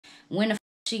When the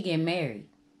she get married?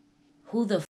 Who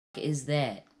the is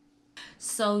that?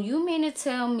 So you mean to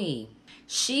tell me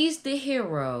she's the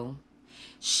hero,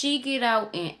 she get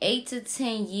out in 8 to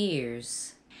 10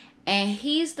 years, and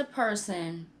he's the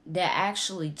person that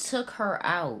actually took her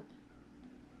out,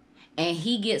 and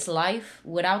he gets life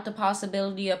without the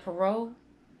possibility of parole?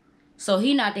 So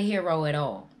he not the hero at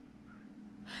all.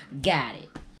 Got it.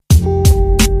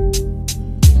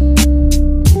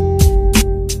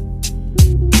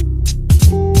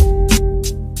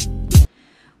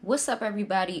 What's up,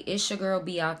 everybody? It's your girl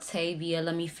B Octavia.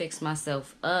 Let me fix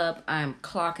myself up. I'm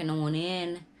clocking on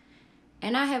in,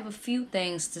 and I have a few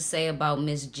things to say about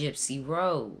Miss Gypsy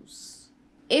Rose.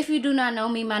 If you do not know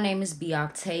me, my name is B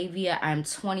Octavia. I'm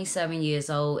 27 years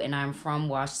old, and I'm from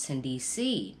Washington,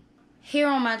 D.C. Here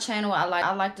on my channel, I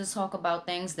like to talk about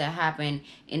things that happened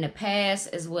in the past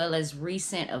as well as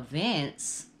recent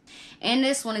events. And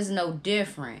this one is no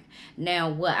different. Now,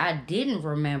 what I didn't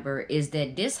remember is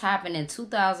that this happened in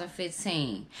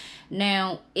 2015.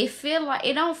 Now,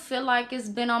 it don't feel like it's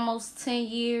been almost 10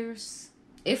 years.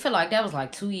 It feel like that was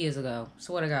like 2 years ago.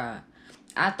 Swear to God.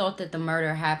 I thought that the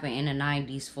murder happened in the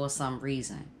 90s for some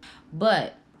reason.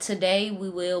 But today we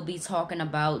will be talking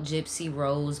about Gypsy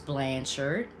Rose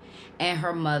Blanchard and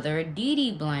her mother,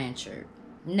 DeeDee Blanchard.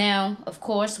 Now, of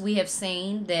course, we have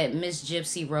seen that Miss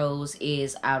Gypsy Rose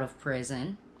is out of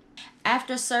prison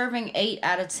after serving 8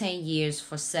 out of 10 years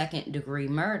for second-degree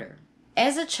murder.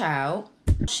 As a child,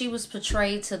 she was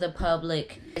portrayed to the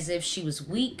public as if she was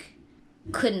weak,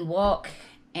 couldn't walk,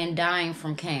 and dying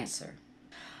from cancer.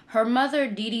 Her mother,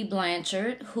 DeeDee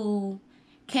Blanchard, who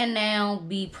can now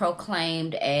be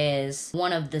proclaimed as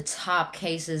one of the top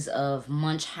cases of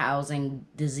Munchausen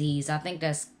disease. I think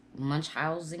that's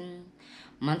Munchausen.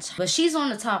 But she's on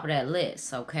the top of that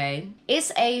list, okay?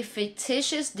 It's a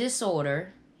fictitious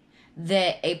disorder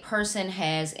that a person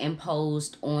has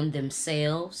imposed on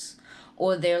themselves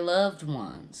or their loved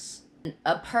ones.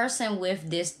 A person with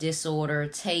this disorder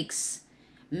takes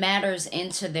matters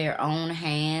into their own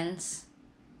hands,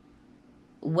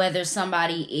 whether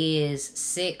somebody is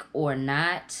sick or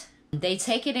not. They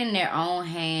take it in their own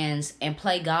hands and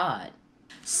play God.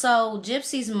 So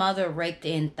Gypsy's mother raked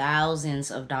in thousands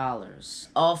of dollars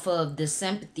off of the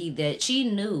sympathy that she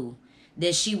knew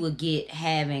that she would get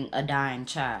having a dying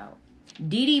child.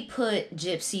 DeeDee put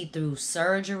Gypsy through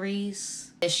surgeries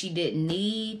that she didn't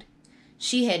need.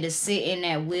 She had to sit in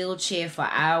that wheelchair for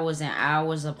hours and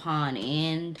hours upon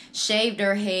end. Shaved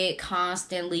her head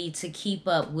constantly to keep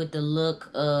up with the look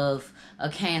of a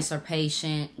cancer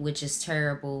patient, which is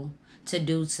terrible to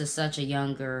do to such a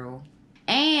young girl.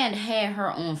 And had her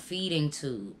on feeding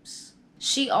tubes.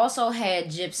 She also had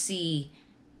Gypsy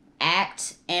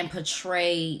act and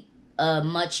portray a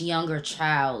much younger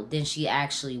child than she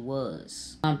actually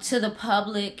was. To the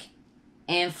public,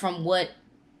 and from what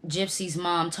Gypsy's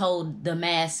mom told the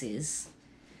masses,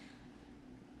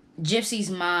 Gypsy's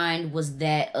mind was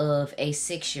that of a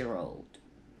 6-year-old.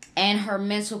 And her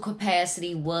mental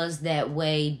capacity was that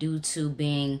way due to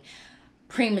being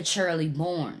prematurely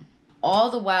born.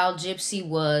 All the while, Gypsy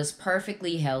was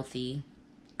perfectly healthy,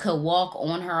 could walk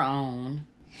on her own,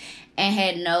 and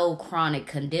had no chronic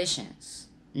conditions,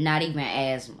 not even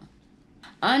asthma.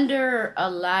 Under a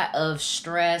lot of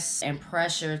stress and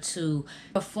pressure to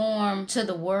perform to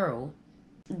the world,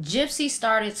 Gypsy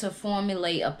started to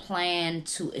formulate a plan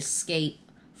to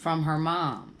escape from her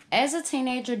mom. As a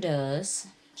teenager does,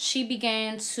 she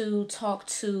began to talk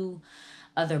to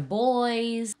other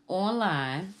boys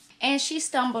online, and she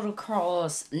stumbled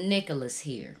across Nicholas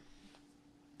here.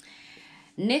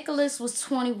 Nicholas was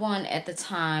 21 at the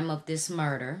time of this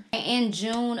murder. In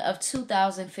June of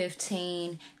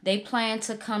 2015, they planned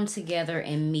to come together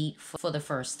and meet for the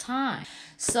first time.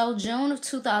 So June of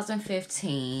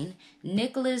 2015,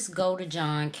 Nick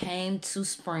Godejohn came to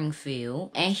Springfield,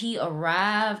 and he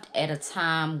arrived at a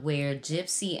time where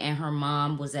Gypsy and her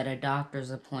mom was at a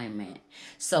doctor's appointment.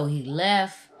 So he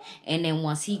left. And then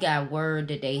once he got word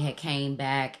that they had came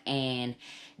back and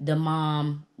the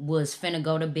mom was finna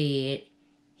go to bed,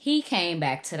 he came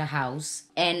back to the house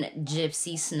and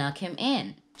Gypsy snuck him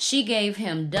in. She gave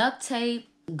him duct tape,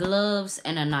 gloves,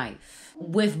 and a knife,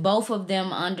 with both of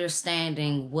them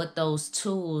understanding what those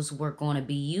tools were going to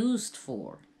be used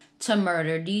for, to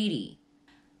murder DeeDee.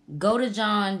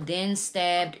 Godejohn then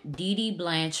stabbed DeeDee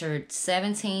Blanchard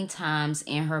 17 times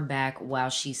in her back while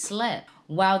she slept.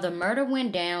 While the murder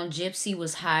went down, Gypsy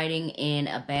was hiding in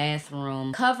a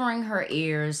bathroom, covering her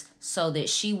ears so that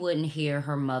she wouldn't hear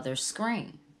her mother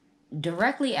scream.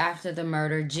 Directly after the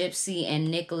murder, Gypsy and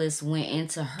Nicholas went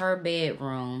into her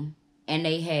bedroom and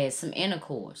they had some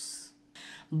intercourse.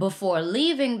 Before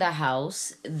leaving the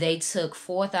house, they took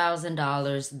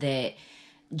 $4,000 that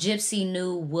Gypsy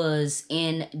knew was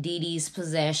in DeeDee's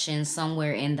possession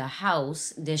somewhere in the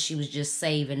house that she was just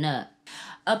saving up.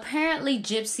 Apparently,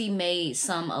 Gypsy made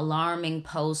some alarming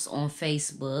posts on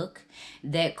Facebook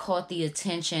that caught the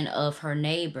attention of her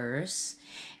neighbors.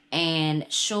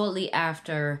 And shortly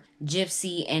after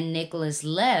Gypsy and Nicholas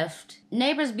left,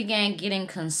 neighbors began getting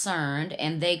concerned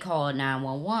and they called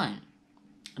 911.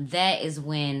 That is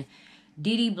when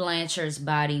DeeDee Blanchard's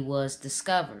body was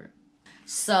discovered.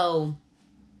 So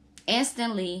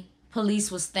instantly, police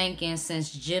was thinking,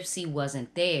 since Gypsy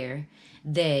wasn't there,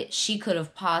 that she could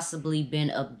have possibly been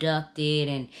abducted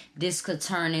and this could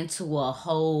turn into a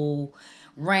whole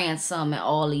ransom and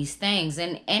all these things.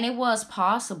 And it was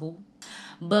possible.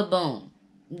 But boom,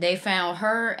 they found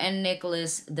her and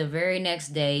Nicholas the very next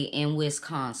day in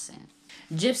Wisconsin.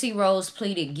 Gypsy Rose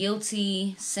pleaded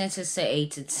guilty, sentenced to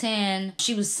 8 to 10.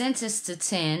 She was sentenced to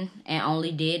 10 and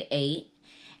only did 8.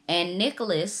 And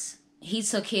Nicholas, he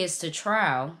took his to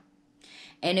trial.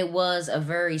 And it was a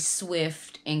very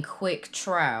swift and quick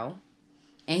trial.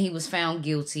 And he was found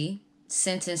guilty,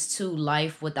 sentenced to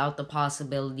life without the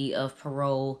possibility of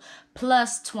parole,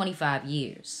 plus 25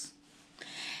 years.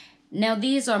 Now,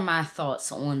 these are my thoughts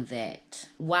on that.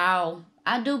 While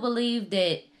I do believe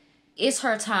that it's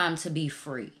her time to be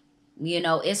free. You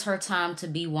know, it's her time to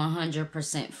be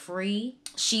 100% free.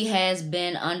 She has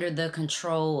been under the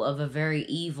control of a very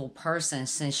evil person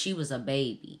since she was a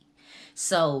baby.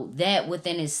 So that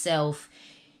within itself,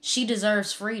 she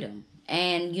deserves freedom.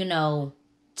 And, you know,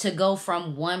 to go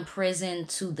from one prison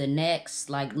to the next,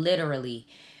 like literally,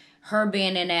 her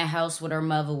being in that house with her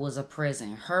mother was a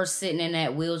prison. Her sitting in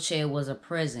that wheelchair was a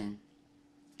prison.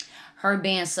 Her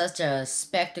being such a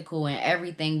spectacle and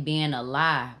everything being a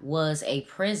lie was a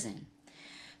prison.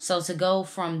 So to go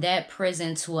from that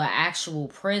prison to an actual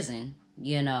prison,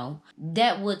 you know,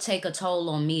 that would take a toll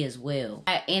on me as well.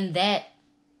 In that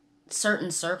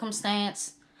certain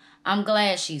circumstance, I'm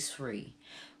glad she's free.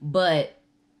 But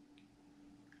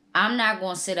I'm not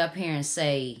going to sit up here and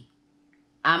say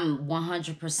I'm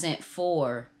 100%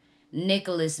 for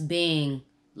Nicholas being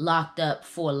locked up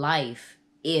for life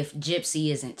if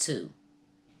Gypsy isn't too.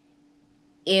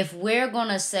 If we're going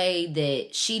to say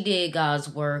that she did God's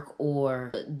work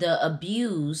or the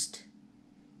abused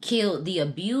killed the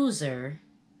abuser,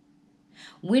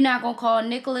 we're not going to call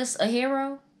Nicholas a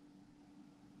hero?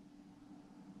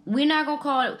 We're not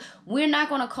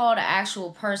going to call the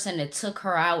actual person that took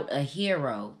her out a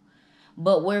hero.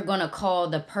 But we're going to call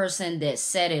the person that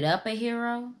set it up a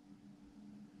hero?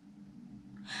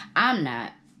 I'm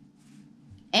not.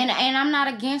 And I'm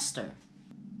not against her.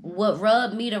 What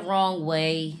rubbed me the wrong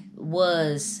way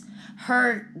was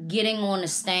her getting on the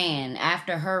stand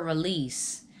after her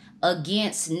release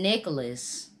against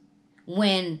Nicholas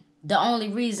when the only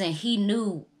reason he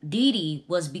knew DeeDee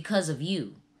was because of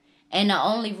you. And the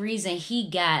only reason he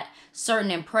got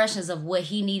certain impressions of what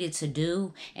he needed to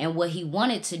do and what he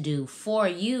wanted to do for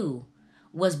you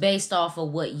was based off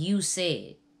of what you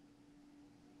said.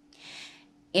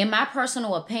 In my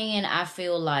personal opinion, I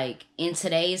feel like in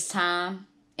today's time,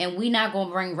 and we're not going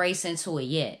to bring race into it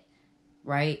yet,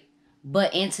 right?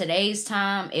 But in today's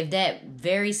time, if that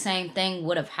very same thing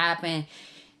would have happened,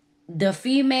 the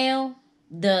female,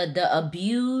 the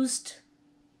abused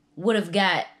would have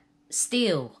got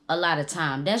still a lot of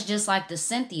time. That's just like the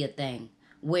Cynthia thing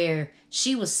where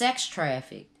she was sex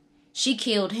trafficked. She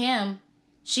killed him.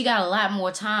 She got a lot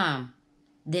more time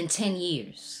than 10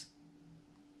 years.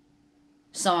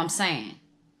 So I'm saying,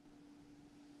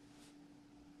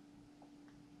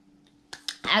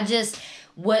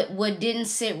 what didn't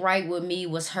sit right with me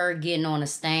was her getting on a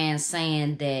stand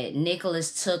saying that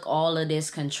Nicholas took all of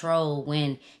this control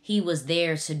when he was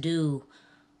there to do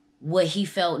what he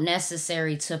felt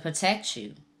necessary to protect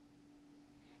you.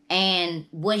 And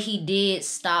what he did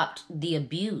stopped the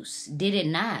abuse. Did it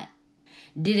not?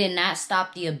 Did it not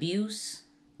stop the abuse?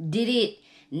 Did it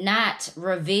not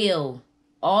reveal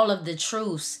all of the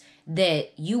truths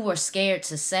that you were scared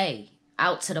to say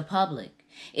out to the public?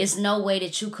 It's no way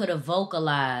that you could have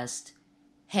vocalized,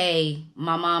 hey,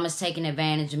 my mom is taking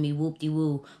advantage of me,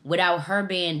 whoop-de-woo, without her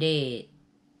being dead.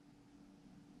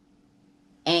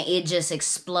 And it just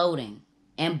exploding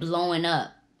and blowing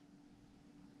up.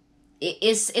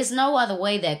 It's no other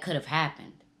way that could have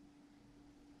happened.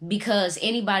 Because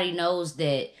anybody knows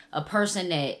that a person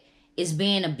that is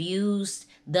being abused,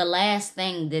 the last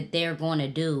thing that they're going to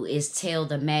do is tell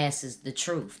the masses the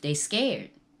truth. They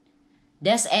scared.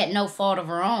 That's at no fault of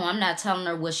her own. I'm not telling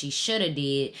her what she should have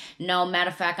did. No, matter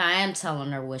of fact, I am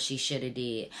telling her what she should have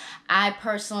did. I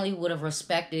personally would have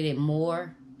respected it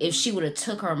more if she would have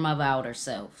took her mother out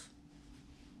herself.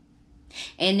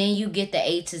 And then you get the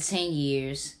 8 to 10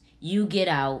 years, you get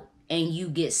out, and you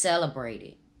get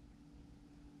celebrated.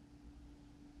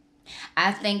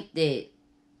 I think that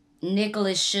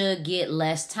Nicholas should get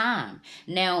less time.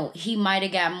 Now, he might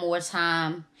have got more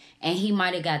time, and he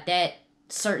might have got that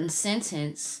certain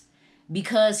sentence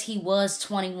because he was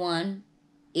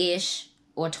 21-ish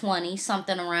or 20,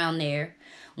 something around there,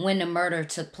 when the murder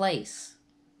took place.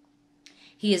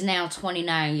 He is now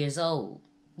 29 years old.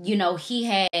 You know, he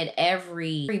had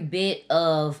every bit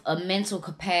of a mental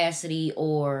capacity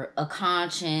or a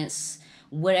conscience,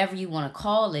 whatever you want to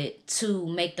call it, to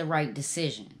make the right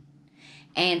decision.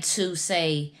 And to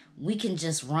say, we can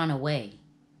just run away.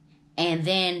 And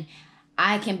then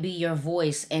I can be your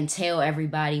voice and tell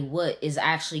everybody what is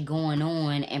actually going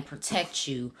on and protect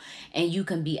you. And you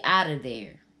can be out of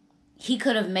there. He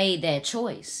could have made that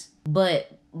choice.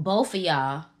 But both of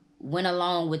y'all went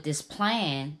along with this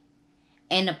plan.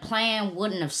 And the plan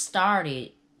wouldn't have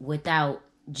started without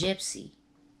Gypsy.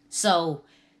 So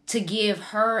to give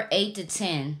her 8 to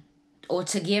 10, or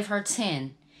to give her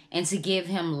 10, and to give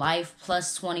him life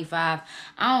plus 25,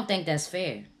 I don't think that's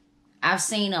fair. I've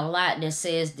seen a lot that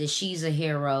says that she's a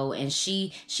hero, and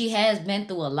she has been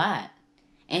through a lot.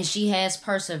 And she has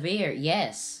persevered,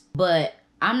 yes. But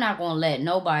I'm not going to let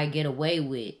nobody get away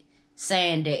with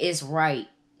saying that it's right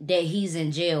that he's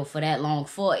in jail for that long,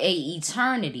 for a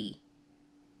eternity.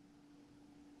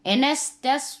 And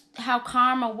that's how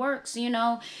karma works, you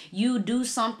know. You do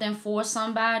something for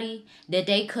somebody that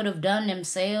they could have done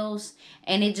themselves,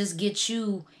 and it just gets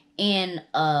you in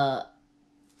a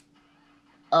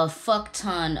fuck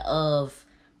ton of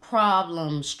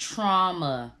problems,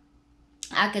 trauma.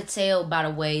 I could tell by the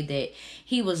way that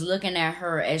he was looking at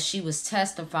her as she was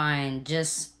testifying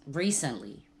just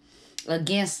recently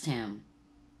against him.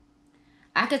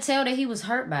 I could tell that he was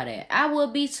hurt by that. I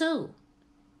would be too.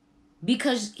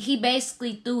 Because he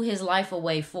basically threw his life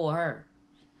away for her.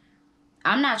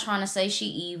 I'm not trying to say she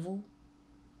evil.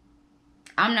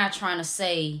 I'm not trying to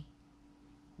say,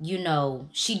 you know,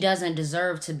 she doesn't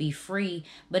deserve to be free.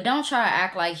 But don't try to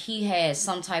act like he had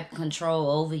some type of control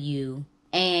over you.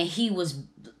 And he was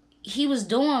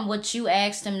doing what you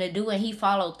asked him to do, and he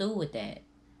followed through with that.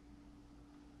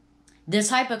 The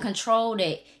type of control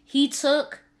that he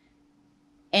took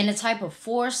and the type of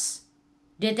force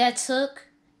that took,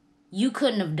 you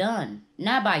couldn't have done.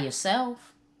 Not by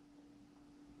yourself.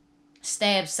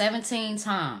 Stabbed 17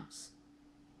 times.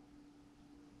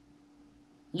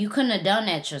 You couldn't have done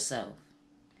that yourself.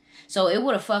 So it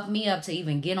would have fucked me up to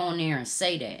even get on there and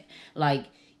say that. Like,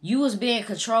 you was being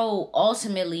controlled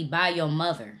ultimately by your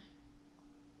mother.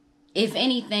 If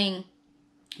anything,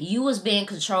 you was being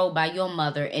controlled by your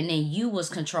mother, and then you was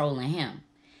controlling him.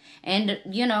 And,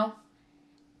 you know,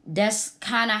 that's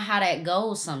kind of how that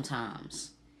goes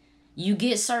sometimes. You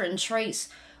get certain traits,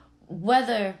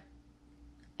 whether,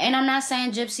 and I'm not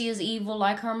saying Gypsy is evil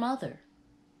like her mother,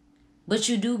 but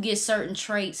you do get certain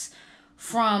traits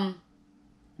from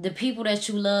the people that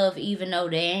you love, even though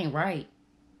they ain't right.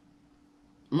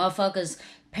 Motherfuckers'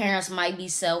 parents might be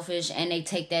selfish, and they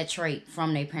take that trait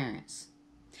from their parents.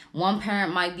 One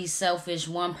parent might be selfish,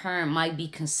 one parent might be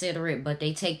considerate, but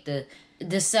they take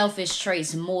the selfish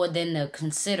traits more than the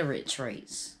considerate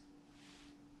traits.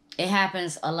 It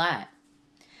happens a lot.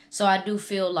 So I do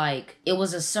feel like it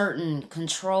was a certain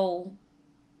control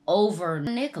over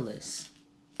Nicholas.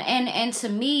 And to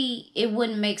me, it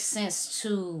wouldn't make sense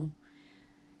to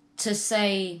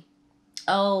say,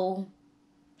 oh,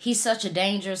 he's such a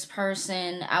dangerous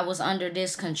person. I was under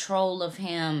this control of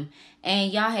him.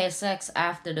 And y'all had sex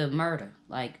after the murder.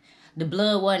 Like, the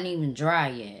blood wasn't even dry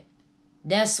yet.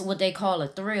 That's what they call a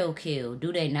thrill kill,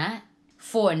 do they not?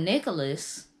 For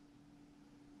Nicholas,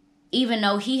 even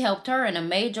though he helped her in a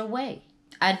major way.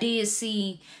 I did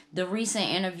see the recent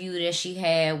interview that she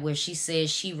had where she said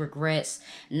she regrets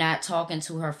not talking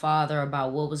to her father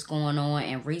about what was going on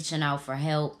and reaching out for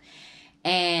help.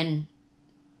 And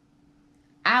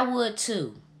I would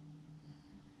too.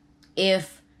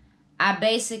 If I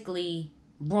basically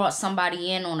brought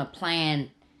somebody in on a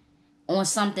plan on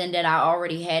something that I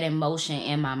already had in motion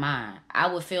in my mind, I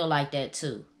would feel like that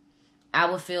too. I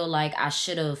would feel like I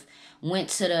should have went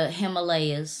to the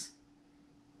Himalayas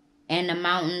and the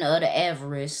mountain of the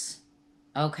Everest,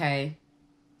 okay?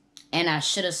 And I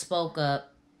should have spoke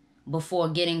up before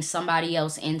getting somebody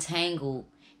else entangled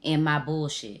in my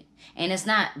bullshit. And it's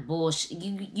not bullshit.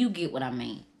 You get what I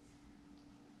mean.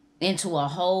 Into a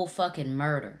whole fucking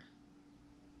murder.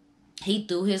 He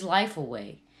threw his life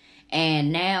away.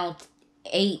 And now,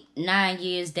 8, 9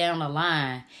 years down the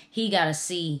line, he got to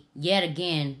see yet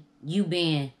again You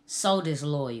being so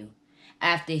disloyal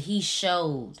after he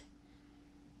showed.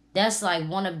 That's like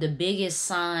one of the biggest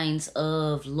signs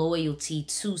of loyalty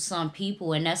to some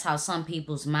people, and that's how some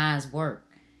people's minds work.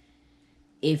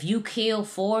 If you kill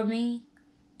for me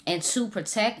and to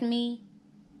protect me,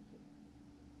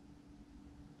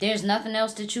 there's nothing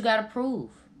else that you gotta prove.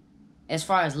 As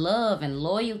far as love and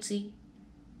loyalty,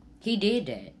 he did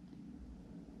that.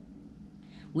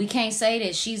 We can't say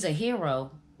that she's a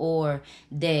hero or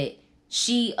that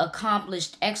she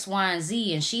accomplished X, Y, and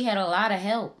Z and she had a lot of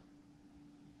help.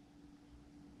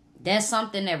 That's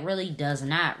something that really does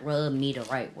not rub me the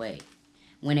right way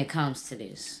when it comes to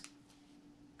this.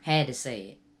 Had to say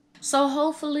it. So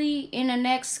hopefully in the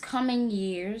next coming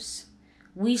years,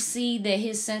 we see that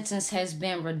his sentence has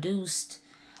been reduced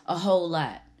a whole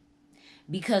lot.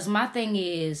 Because my thing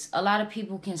is, a lot of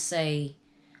people can say,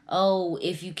 oh,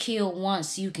 if you kill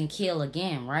once, you can kill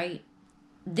again, right?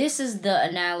 This is the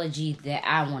analogy that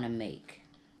I want to make.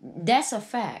 That's a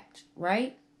fact,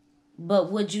 right?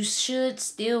 But what you should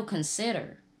still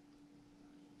consider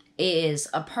is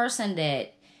a person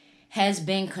that has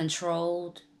been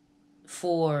controlled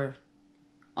for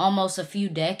almost a few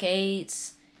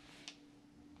decades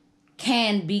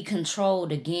can be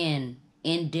controlled again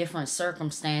in different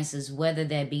circumstances, whether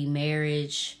that be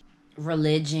marriage,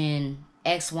 religion,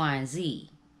 X, Y, and Z.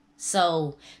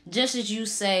 So just as you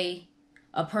say,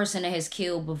 a person that has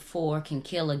killed before can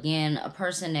kill again. A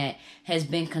person that has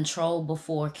been controlled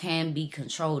before can be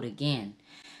controlled again.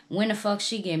 When the fuck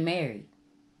she get married?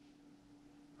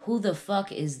 Who the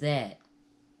fuck is that?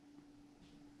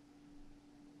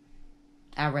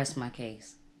 I rest my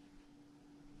case.